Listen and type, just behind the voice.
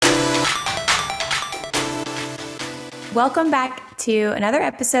Welcome back to another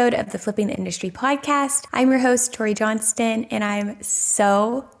episode of the Flipping the Industry podcast. I'm your host, Tori Johnston, and I'm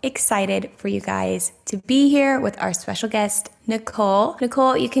so excited for you guys to be here with our special guest, Nicole.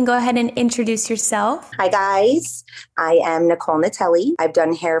 Nicole, you can go ahead and introduce yourself. Hi, guys. I am Nicole Natelli. I've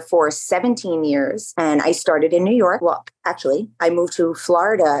done hair for 17 years, and I started in New York. Well, actually, I moved to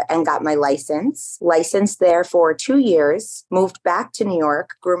Florida and got my license. Licensed there for 2 years, moved back to New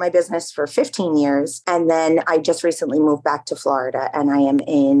York, grew my business for 15 years, and then I just recently moved back to Florida, and I am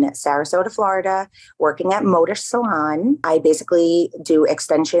in Sarasota, Florida, working at Modish Salon. I basically do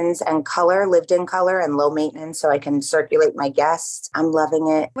extensions and color, lived-in color, and low maintenance, so I can circulate my guests. I'm loving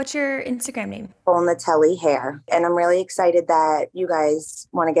it. What's your Instagram name? Nicole Natelli Hair. And I'm really excited that you guys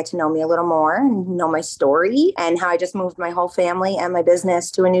want to get to know me a little more and know my story and how I just moved my whole family and my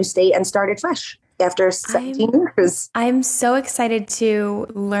business to a new state and started fresh after 17 years. I'm so excited to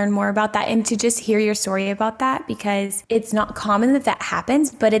learn more about that and to just hear your story about that, because it's not common that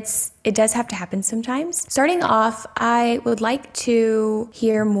happens, but it does have to happen sometimes. Starting off, I would like to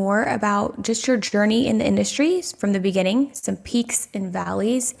hear more about just your journey in the industry from the beginning, some peaks and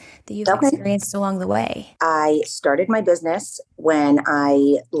valleys that you've experienced along the way. I started my business when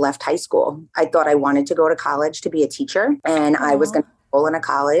I left high school. I thought I wanted to go to college to be a teacher, and I was going to in a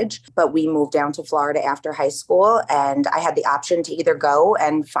college, but we moved down to Florida after high school, and I had the option to either go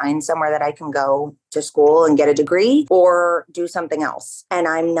and find somewhere that I can go to school and get a degree or do something else. And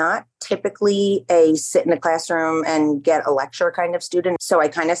I'm not typically a sit in a classroom and get a lecture kind of student. So I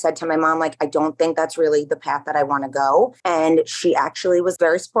kind of said to my mom, like, I don't think that's really the path that I want to go. And she actually was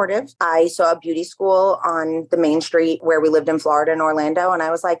very supportive. I saw a beauty school on the main street where we lived in Florida in Orlando. And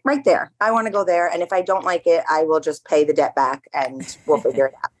I was like, right there, I want to go there. And if I don't like it, I will just pay the debt back and we'll figure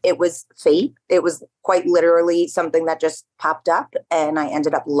it out. It was fate. It was quite literally something that just popped up, and I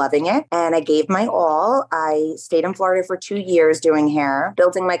ended up loving it. And I gave my all. I stayed in Florida for 2 years doing hair,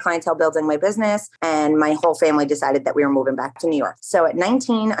 building my clientele, building my business, and my whole family decided that we were moving back to New York. So at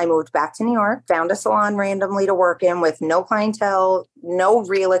 19, I moved back to New York, found a salon randomly to work in with no clientele, no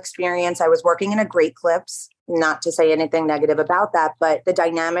real experience. I was working in a Great Clips. Not to say anything negative about that, but the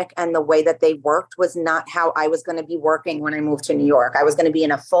dynamic and the way that they worked was not how I was going to be working when I moved to New York. I was going to be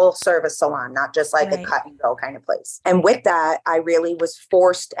in a full service salon, not just like a cut and go kind of place. And with that, I really was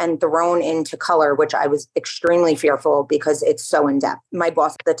forced and thrown into color, which I was extremely fearful because it's so in depth. My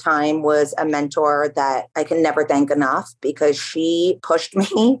boss at the time was a mentor that I can never thank enough, because she pushed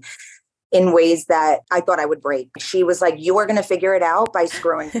me in ways that I thought I would break. She was like, you are going to figure it out by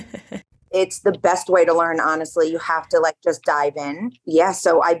screwing. It's the best way to learn, honestly. You have to just dive in. Yeah,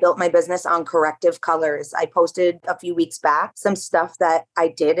 so I built my business on corrective colors. I posted a few weeks back some stuff that I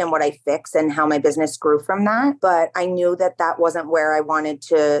did and what I fixed and how my business grew from that. But I knew that that wasn't where I wanted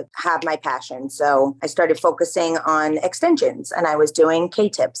to have my passion. So I started focusing on extensions, and I was doing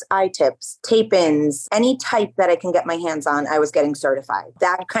K-tips, I-tips, tape-ins, any type that I can get my hands on, I was getting certified.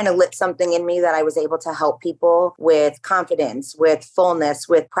 That kind of lit something in me that I was able to help people with confidence, with fullness,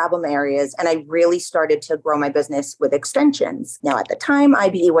 with problem areas. And I really started to grow my business with extensions. Now, at the time,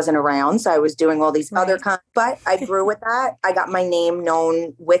 IBE wasn't around, so I was doing all these other but I grew with that. I got my name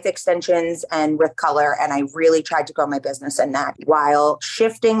known with extensions and with color, and I really tried to grow my business in that while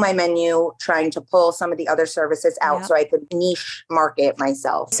shifting my menu, trying to pull some of the other services out so I could niche market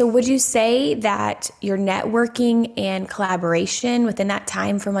myself. So would you say that your networking and collaboration within that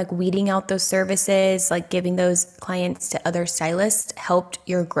time, from weeding out those services, giving those clients to other stylists, helped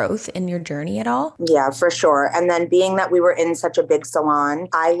your growth in your journey at all? Yeah, for sure. And then being that we were in such a big salon,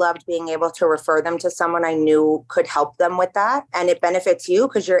 I loved being able to refer them to someone I knew could help them with that. And it benefits you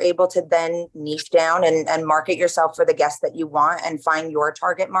because you're able to then niche down and market yourself for the guests that you want and find your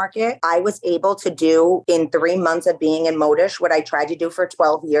target market. I was able to do in 3 months of being in Modish what I tried to do for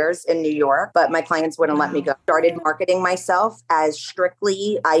 12 years in New York, but my clients wouldn't let me go. Started marketing myself as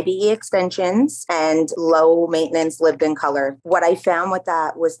strictly IBE extensions and low maintenance lived-in color. What I found with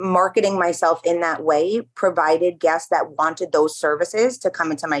that was marketing myself in that way provided guests that wanted those services to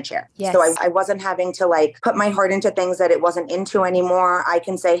come into my chair. Yes. So I wasn't having to put my heart into things that it wasn't into anymore. I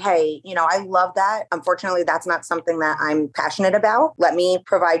can say, hey, I love that. Unfortunately, that's not something that I'm passionate about. Let me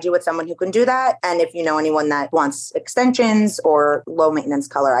provide you with someone who can do that. And if you know anyone that wants extensions or low maintenance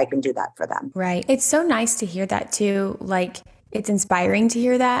color, I can do that for them. Right. It's so nice to hear that too. It's inspiring to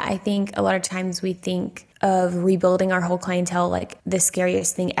hear that. I think a lot of times we think of rebuilding our whole clientele like the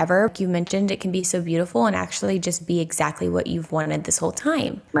scariest thing ever. Like you mentioned, it can be so beautiful and actually just be exactly what you've wanted this whole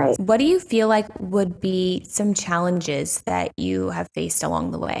time. Right. What do you feel like would be some challenges that you have faced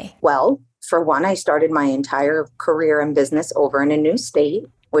along the way? Well, for one, I started my entire career and business over in a new state.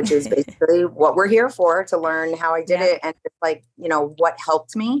 which is basically what we're here for, to learn how I did it and like, what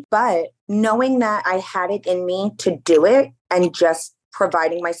helped me. But knowing that I had it in me to do it and just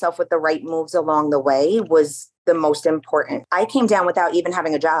providing myself with the right moves along the way was the most important. I came down without even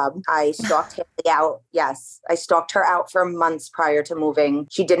having a job. I stalked Haley out. Yes, I stalked her out for months prior to moving.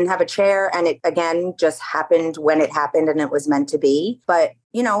 She didn't have a chair, and it again just happened when it happened, and it was meant to be. But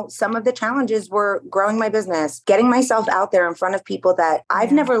some of the challenges were growing my business, getting myself out there in front of people that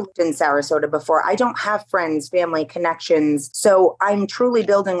I've never lived in Sarasota before. I don't have friends, family, connections. So I'm truly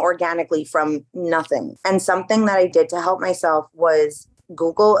building organically from nothing. And something that I did to help myself was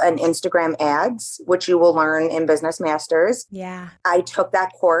Google and Instagram ads, which you will learn in Business Masters. Yeah. I took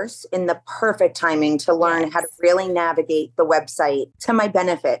that course in the perfect timing to learn how to really navigate the website to my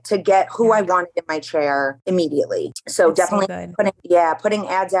benefit, to get who I wanted in my chair immediately. So That's definitely putting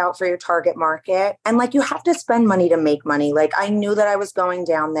ads out for your target market. And like, you have to spend money to make money. Like, I knew that I was going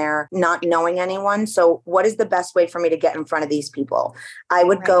down there not knowing anyone. So what is the best way for me to get in front of these people? I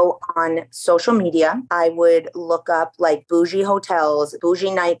would go on social media. I would look up like bougie hotels,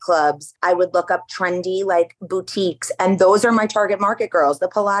 bougie nightclubs. I would look up trendy like boutiques. And those are my target market girls, the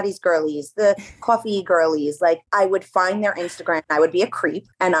Pilates girlies, the coffee girlies. Like, I would find their Instagram. I would be a creep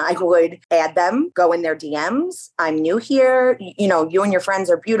and I would add them, go in their DMs. I'm new here. You and your friends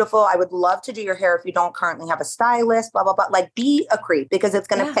are beautiful. I would love to do your hair if you don't currently have a stylist, blah, blah, blah. Like, be a creep because it's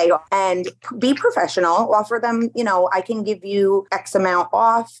going to pay off, and be professional. Offer them, I can give you X amount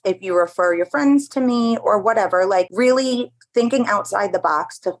off if you refer your friends to me or whatever. Like, really thinking outside the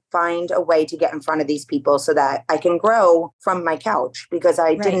box to find a way to get in front of these people so that I can grow from my couch, because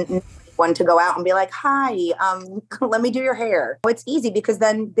I didn't want to go out and be like, hi, let me do your hair. It's easy because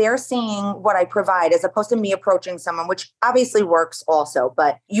then they're seeing what I provide as opposed to me approaching someone, which obviously works also,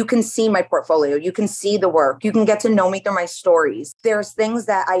 but you can see my portfolio. You can see the work. You can get to know me through my stories. There's things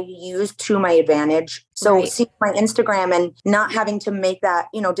that I use to my advantage. So seeing my Instagram and not having to make that,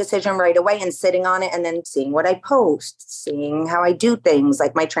 decision right away and sitting on it and then seeing what I post, seeing how I do things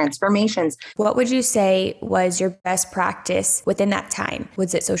like my transformations. What would you say was your best practice within that time?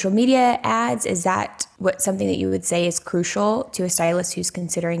 Was it social media ads? Is that something that you would say is crucial to a stylist who's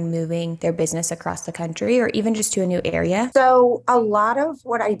considering moving their business across the country or even just to a new area? So a lot of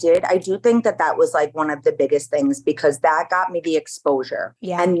what I did, I do think that was like one of the biggest things, because that got me the exposure.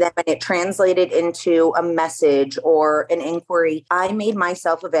 Yeah. And then when it translated into a message or an inquiry, I made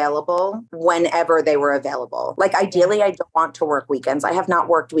myself available whenever they were available. Like, ideally, I don't want to work weekends. I have not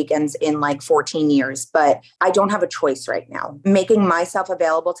worked weekends in like 14 years, but I don't have a choice right now. Making myself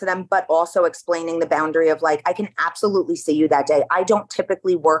available to them, but also explaining the boundary of like, I can absolutely see you that day. I don't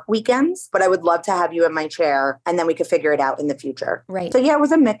typically work weekends, but I would love to have you in my chair, and then we could figure it out in the future. Right. So yeah, it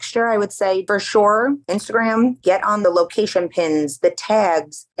was a mixture. I would say for sure, Instagram, get on the location pins, the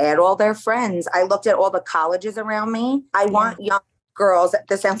tags, add all their friends. I looked at all the colleges around me. I want young girls.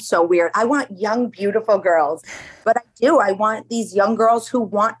 This sounds so weird. I want young, beautiful girls, but I do. I want these young girls who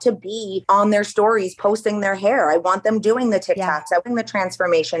want to be on their stories, posting their hair. I want them doing the TikToks, doing the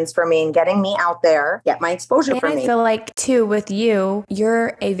transformations for me and getting me out there, get my exposure for me. I feel like too, with you,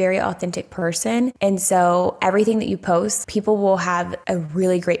 you're a very authentic person. And so everything that you post, people will have a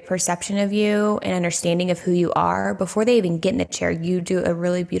really great perception of you and understanding of who you are before they even get in the chair. You do a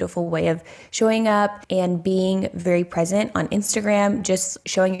really beautiful way of showing up and being very present on Instagram, just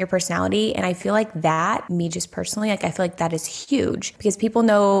showing your personality. And I feel like that, me just personally, like, I feel like that is huge because people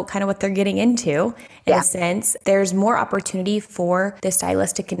know kind of what they're getting into in a sense. There's more opportunity for the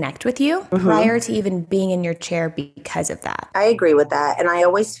stylist to connect with you prior to even being in your chair because of that. I agree with that. And I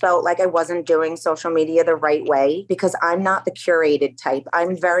always felt like I wasn't doing social media the right way because I'm not the curated type.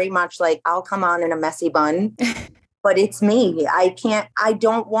 I'm very much like, I'll come on in a messy bun. But it's me. I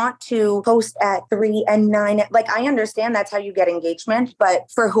don't want to post at 3 and 9. Like, I understand that's how you get engagement, but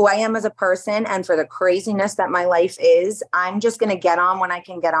for who I am as a person and for the craziness that my life is, I'm just going to get on when I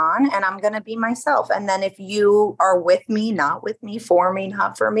can get on, and I'm going to be myself. And then if you are with me, not with me, for me,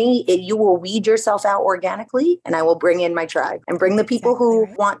 not for me, you will weed yourself out organically, and I will bring in my tribe and bring the people who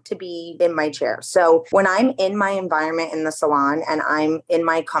want to be in my chair. So when I'm in my environment in the salon and I'm in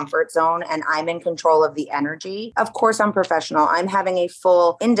my comfort zone and I'm in control of the energy, of course, I'm professional. I'm having a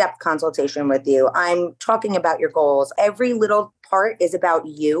full in-depth consultation with you. I'm talking about your goals. Every little part is about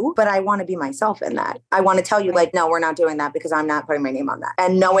you, but I want to be myself in that. I want to tell you like, no, we're not doing that because I'm not putting my name on that.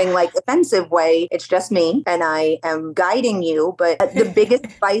 And knowing like offensive way, it's just me and I am guiding you. But the biggest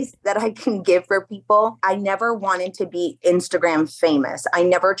advice that I can give for people, I never wanted to be Instagram famous. I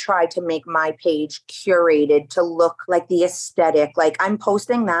never tried to make my page curated to look like the aesthetic. Like I'm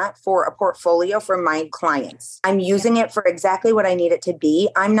posting that for a portfolio for my clients. I'm using it for exactly what I need it to be.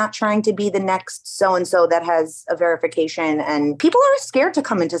 I'm not trying to be the next so-and-so that has a verification. And people are scared to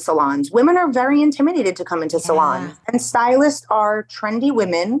come into salons. Women are very intimidated to come into salons. And stylists are trendy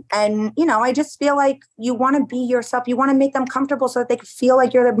women. And, you know, I just feel like you want to be yourself. You want to make them comfortable so that they can feel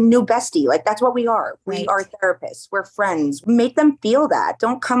like you're the new bestie. Like that's what we are. We are therapists. We're friends. Make them feel that.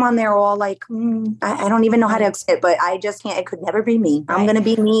 Don't come on there all like, I don't even know how to explain it, but I just can't. It could never be me. I'm going to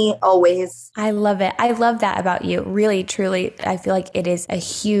be me always. I love it. I love that about you. Really, truly, I feel like it is a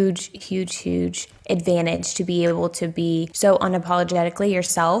huge advantage to be able to be so unapologetically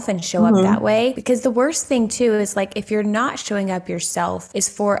yourself and show up that way. Because the worst thing too is like if you're not showing up yourself is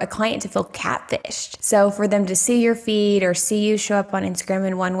for a client to feel catfished. So for them to see your feed or see you show up on Instagram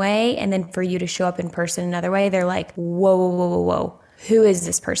in one way and then for you to show up in person another way, they're like, whoa. Who is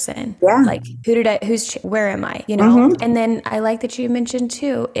this person? Yeah. Like, where am I? You know? And then I like that you mentioned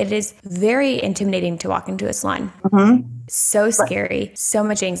too, it is very intimidating to walk into a salon. So scary, so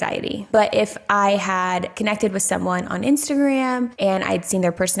much anxiety. But if I had connected with someone on Instagram and I'd seen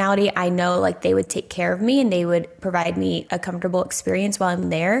their personality, I know like they would take care of me and they would provide me a comfortable experience while I'm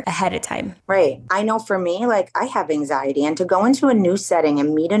there ahead of time. Right. I know for me, like I have anxiety, and to go into a new setting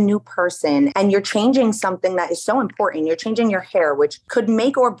and meet a new person and you're changing something that is so important. You're changing your hair, which could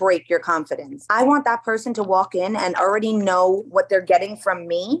make or break your confidence. I want that person to walk in and already know what they're getting from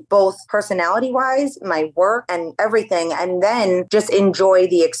me, both personality wise, my work and everything. And then just enjoy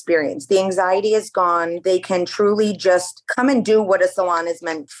the experience. The anxiety is gone. They can truly just come and do what a salon is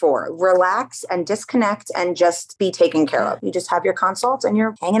meant for. Relax and disconnect and just be taken care of. You just have your consults and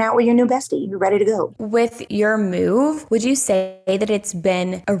you're hanging out with your new bestie. You're ready to go. With your move, would you say that it's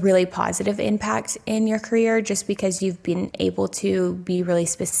been a really positive impact in your career just because you've been able to be really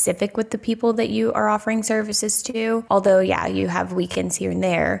specific with the people that you are offering services to? Although, yeah, you have weekends here and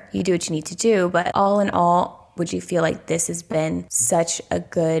there. You do what you need to do. But all in all, would you feel like this has been such a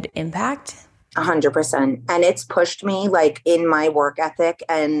good impact? 100%. And it's pushed me like in my work ethic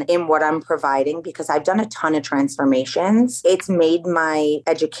and in what I'm providing because I've done a ton of transformations. It's made my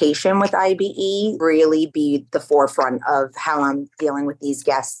education with IBE really be the forefront of how I'm dealing with these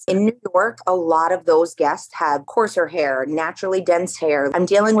guests. In New York, a lot of those guests have coarser hair, naturally dense hair. I'm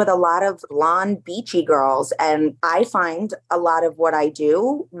dealing with a lot of blonde, beachy girls. And I find a lot of what I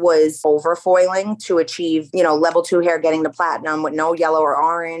do was overfoiling to achieve, level 2 hair getting to platinum with no yellow or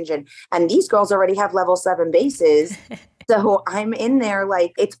orange. And these girls already have level 7 bases. So I'm in there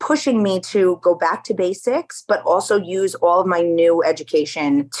like it's pushing me to go back to basics, but also use all of my new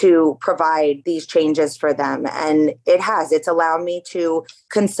education to provide these changes for them. And it's allowed me to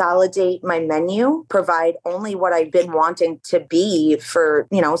consolidate my menu, provide only what I've been wanting to be for,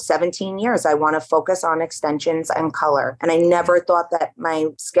 17 years. I want to focus on extensions and color. And I never thought that my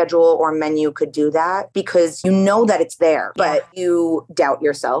schedule or menu could do that because you know that it's there, but you doubt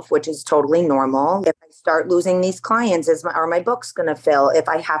yourself, which is totally normal. If I start losing these clients, are my books going to fill? If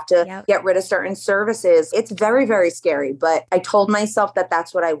I have to get rid of certain services, it's very, very scary. But I told myself that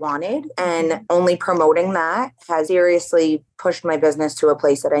that's what I wanted. And only promoting that has seriously pushed my business to a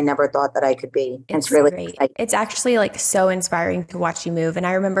place that I never thought that I could be. It's really great. It's actually like so inspiring to watch you move. And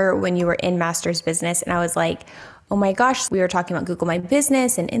I remember when you were in Master's Business and I was like, oh my gosh, we were talking about Google My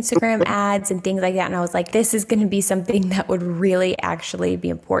Business and Instagram ads and things like that. And I was like, this is going to be something that would really actually be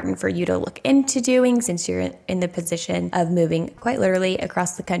important for you to look into doing since you're in the position of moving quite literally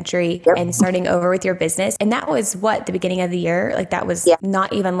across the country and starting over with your business. And that was the beginning of the year? Like that was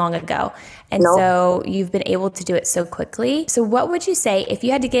not even long ago. And so you've been able to do it so quickly. So what would you say if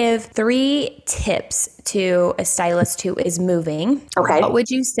you had to give 3 tips to a stylist who is moving? Okay. What would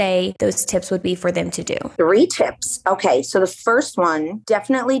you say those tips would be for them to do? 3 tips. Okay. So the first one,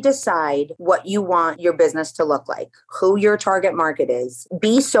 definitely decide what you want your business to look like, who your target market is.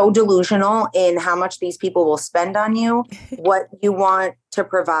 Be so delusional in how much these people will spend on you, what you want to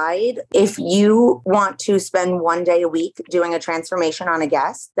provide. If you want to spend 1 day a week doing a transformation on a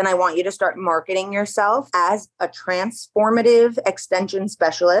guest, then I want you to start marketing yourself as a transformative extension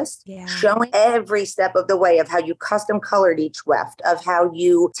specialist, showing every step of the way of how you custom colored each weft, of how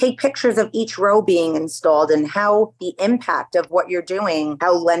you take pictures of each row being installed and how the impact of what you're doing,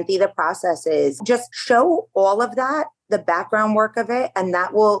 how lengthy the process is. Just show all of that the background work of it, and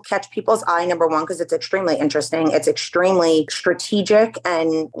that will catch people's eye, number one, because it's extremely interesting. It's extremely strategic,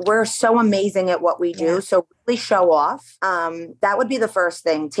 and we're so amazing at what we do. Yeah. So really show off. That would be the first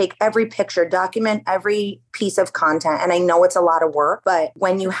thing. Take every picture, document every piece of content. And I know it's a lot of work, but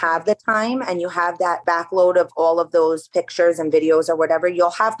when you have the time and you have that backload of all of those pictures and videos or whatever,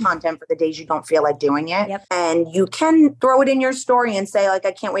 you'll have content for the days you don't feel like doing it. Yep. And you can throw it in your story and say, like,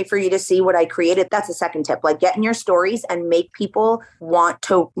 I can't wait for you to see what I created. That's a second tip. Like, get in your stories and make people want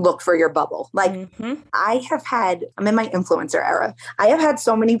to look for your bubble. Like, I'm in my influencer era. I have had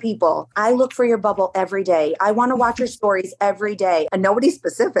so many people. I look for your bubble every day. I want to watch your stories every day. And nobody's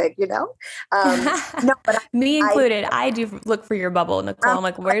specific, No, but me included. I do look for your bubble, Nicole. I'm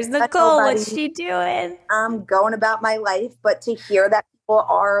like, where's Nicole? What's she doing? I'm going about my life. But to hear that people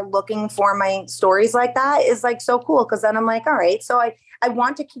are looking for my stories like that is like so cool. Cause then I'm like, all right. So I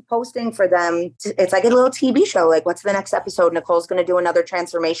want to keep posting for them. It's like a little TV show. Like, what's the next episode? Nicole's going to do another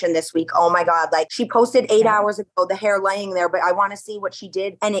transformation this week. Oh my God. Like, she posted 8 hours ago, the hair laying there, but I want to see what she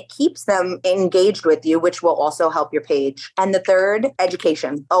did. And it keeps them engaged with you, which will also help your page. And the third,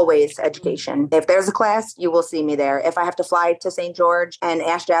 education, always education. If there's a class, you will see me there. If I have to fly to St. George and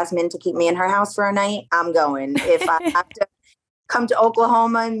ask Jasmine to keep me in her house for a night, I'm going. If I have to come to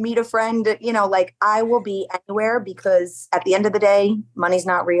Oklahoma and meet a friend, like, I will be anywhere, because at the end of the day, money's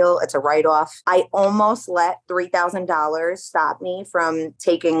not real. It's a write-off. I almost let $3,000 stop me from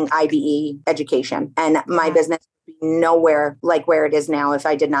taking IBE education, and my business would be nowhere like where it is now if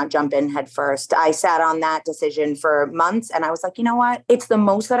I did not jump in head first. I sat on that decision for months, and I was like, you know what? It's the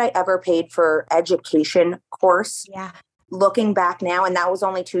most that I ever paid for education course. Yeah. Looking back now, and that was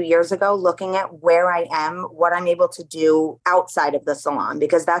only 2 years ago, looking at where I am, what I'm able to do outside of the salon,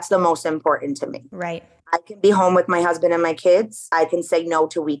 because that's the most important to me. Right. I can be home with my husband and my kids. I can say no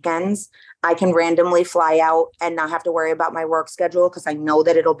to weekends. I can randomly fly out and not have to worry about my work schedule, because I know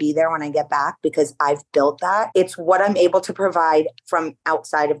that it'll be there when I get back, because I've built that. It's what I'm able to provide from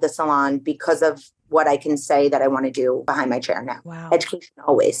outside of the salon because of what I can say that I want to do behind my chair now. Wow. Education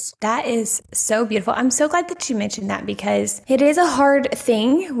always. That is so beautiful. I'm so glad that you mentioned that, because it is a hard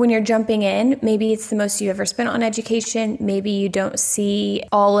thing when you're jumping in. Maybe it's the most you ever spent on education. Maybe you don't see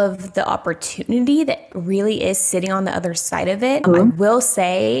all of the opportunity that really is sitting on the other side of it. I will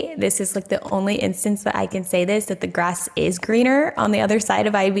say, this is like the only instance that I can say this, that the grass is greener on the other side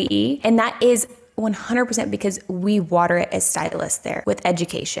of IBE. And that is 100% because we water it as stylists there with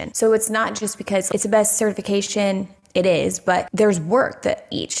education. So it's not just because it's the best certification. It is, but there's work that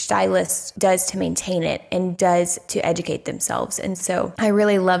each stylist does to maintain it and does to educate themselves. And so I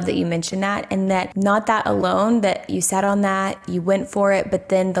really love that you mentioned that, and that not that alone, that you sat on that, you went for it, but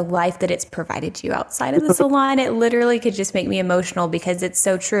then the life that it's provided you outside of the salon, it literally could just make me emotional, because it's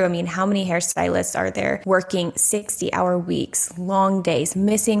so true. I mean, how many hairstylists are there working 60-hour weeks, long days,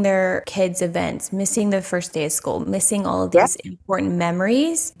 missing their kids' events, missing the first day of school, missing all of these important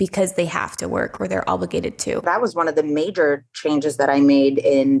memories because they have to work or they're obligated to. That was one of the major changes that I made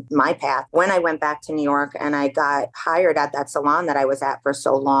in my path. When I went back to New York and I got hired at that salon that I was at for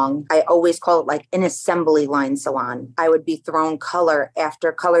so long, I always call it like an assembly line salon. I would be thrown color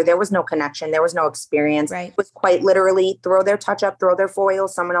after color. There was no connection. There was no experience. Right. It was quite literally throw their touch up, throw their foil.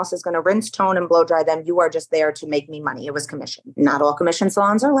 Someone else is going to rinse, tone, and blow dry them. You are just there to make me money. It was commission. Not all commission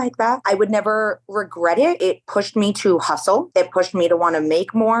salons are like that. I would never regret it. It pushed me to hustle. It pushed me to want to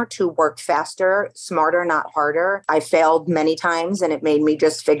make more, to work faster, smarter, not harder. I failed many times, and it made me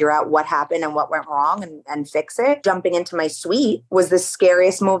just figure out what happened and what went wrong and fix it. Jumping into my suite was the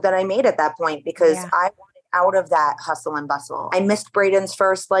scariest move that I made at that point, because I wanted out of that hustle and bustle. I missed Braden's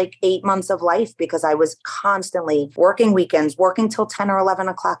first 8 months of life because I was constantly working weekends, working till 10 or 11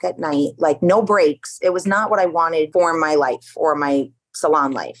 o'clock at night, no breaks. It was not what I wanted for my life or my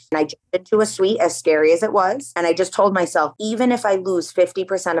salon life. And I jumped into a suite, as scary as it was. And I just told myself, even if I lose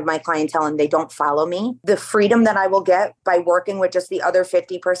 50% of my clientele and they don't follow me, the freedom that I will get by working with just the other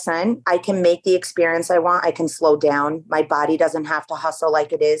 50%, I can make the experience I want. I can slow down. My body doesn't have to hustle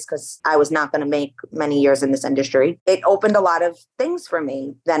like it is, because I was not going to make many years in this industry. It opened a lot of things for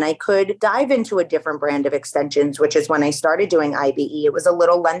me. Then I could dive into a different brand of extensions, which is when I started doing IBE. It was a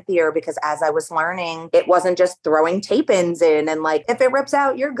little lengthier because as I was learning, it wasn't just throwing tape-ins in and if it rips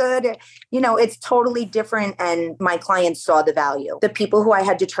out, you're good. It's totally different. And my clients saw the value. The people who I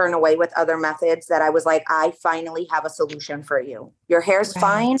had to turn away with other methods, that I was like, I finally have a solution for you. Your hair's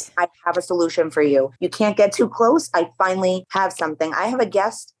fine. I have a solution for you. You can't get too close. I finally have something. I have a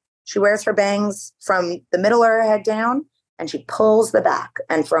guest. She wears her bangs from the middle of her head down, and she pulls the back.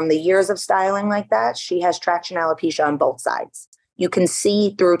 And from the years of styling like that, she has traction alopecia on both sides. You can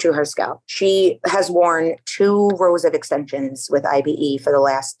see through to her scalp. She has worn 2 rows of extensions with IBE for the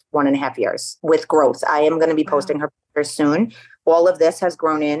last 1.5 years with growth. I am going to be posting her pictures soon. All of this has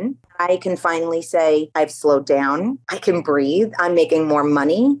grown in. I can finally say I've slowed down. I can breathe. I'm making more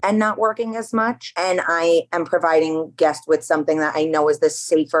money and not working as much. And I am providing guests with something that I know is the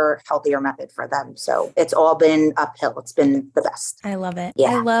safer, healthier method for them. So it's all been uphill. It's been the best. I love it.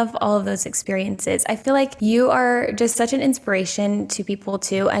 Yeah. I love all of those experiences. I feel like you are just such an inspiration to people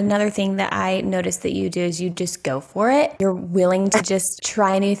too. Another thing that I noticed that you do is you just go for it. You're willing to just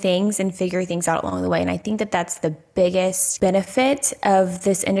try new things and figure things out along the way. And I think that that's the biggest benefit of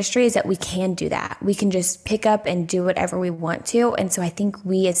this industry is that we can do that. We can just pick up and do whatever we want to. And so I think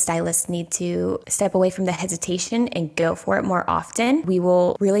we as stylists need to step away from the hesitation and go for it more often. We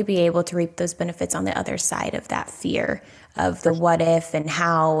will really be able to reap those benefits on the other side of that fear of the what if and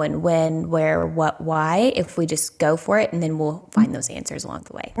how and when, where, what, why, if we just go for it, and then we'll find those answers along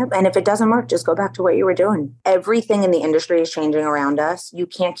the way. Yep. And if it doesn't work, just go back to what you were doing. Everything in the industry is changing around us. You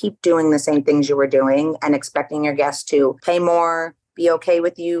can't keep doing the same things you were doing and expecting your guests to pay more, be okay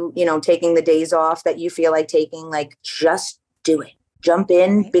with you, taking the days off that you feel like taking. Like, just do it. Jump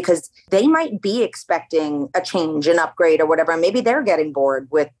in, because they might be expecting a change, an upgrade or whatever. Maybe they're getting bored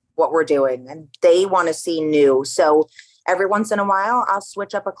with what we're doing and they want to see new. So every once in a while, I'll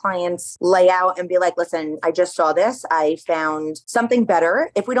switch up a client's layout and be like, listen, I just saw this. I found something better.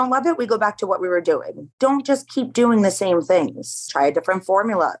 If we don't love it, we go back to what we were doing. Don't just keep doing the same things. Try a different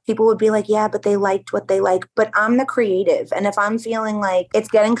formula. People would be like, yeah, but they liked what they like. But I'm the creative. And if I'm feeling like it's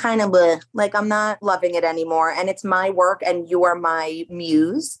getting kind of like I'm not loving it anymore and it's my work and you are my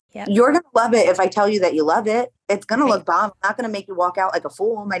muse, you're going to love it if I tell you that you love it. It's going to look bomb. I'm not going to make you walk out like a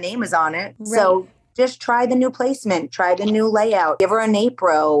fool. My name is on it. So just try the new placement, try the new layout, give her an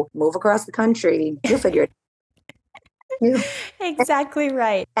APRO, move across the country. You'll figure it out. Exactly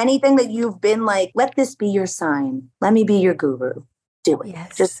right. Anything that you've been like, let this be your sign. Let me be your guru. Do it.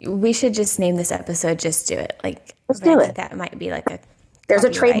 Yes. We should just name this episode, Just Do It. Let's do it. That might be like a... There's a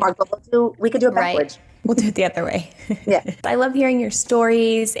trademark, but we could do it backwards. We'll do it the other way. Yeah. I love hearing your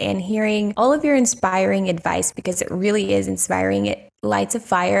stories and hearing all of your inspiring advice, because it really is inspiring. It lights a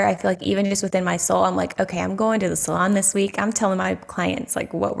fire. I feel like even just within my soul, I'm like, okay, I'm going to the salon this week. I'm telling my clients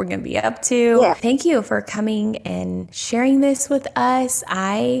like what we're going to be up to. Yeah. Thank you for coming and sharing this with us.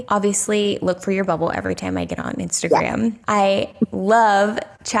 I obviously look for your bubble every time I get on Instagram. Yeah. I love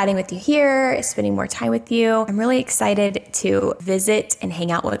chatting with you here, spending more time with you. I'm really excited to visit and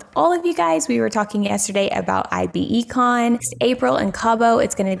hang out with all of you guys. We were talking yesterday about IBECon. It's April in Cabo.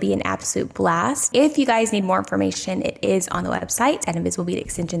 It's going to be an absolute blast. If you guys need more information, it is on the website at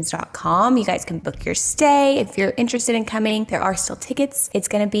invisiblebeadextensions.com. You guys can book your stay. If you're interested in coming, there are still tickets. It's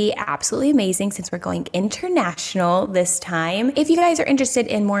going to be absolutely amazing since we're going international this time. If you guys are interested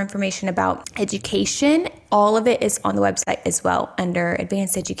in more information about education, all of it is on the website as well under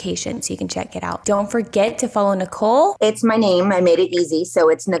advanced education, so you can check it out. Don't forget to follow Nicole. It's my name. I made it easy. So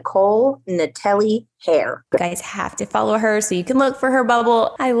it's Nicole Natelli Hair. You guys have to follow her so you can look for her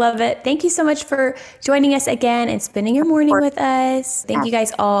bubble. I love it. Thank you so much for joining us again and spending your morning with us. Thank you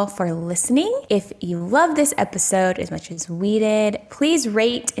guys all for listening. If you love this episode as much as we did, please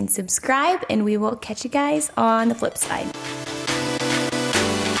rate and subscribe, and we will catch you guys on the flip side.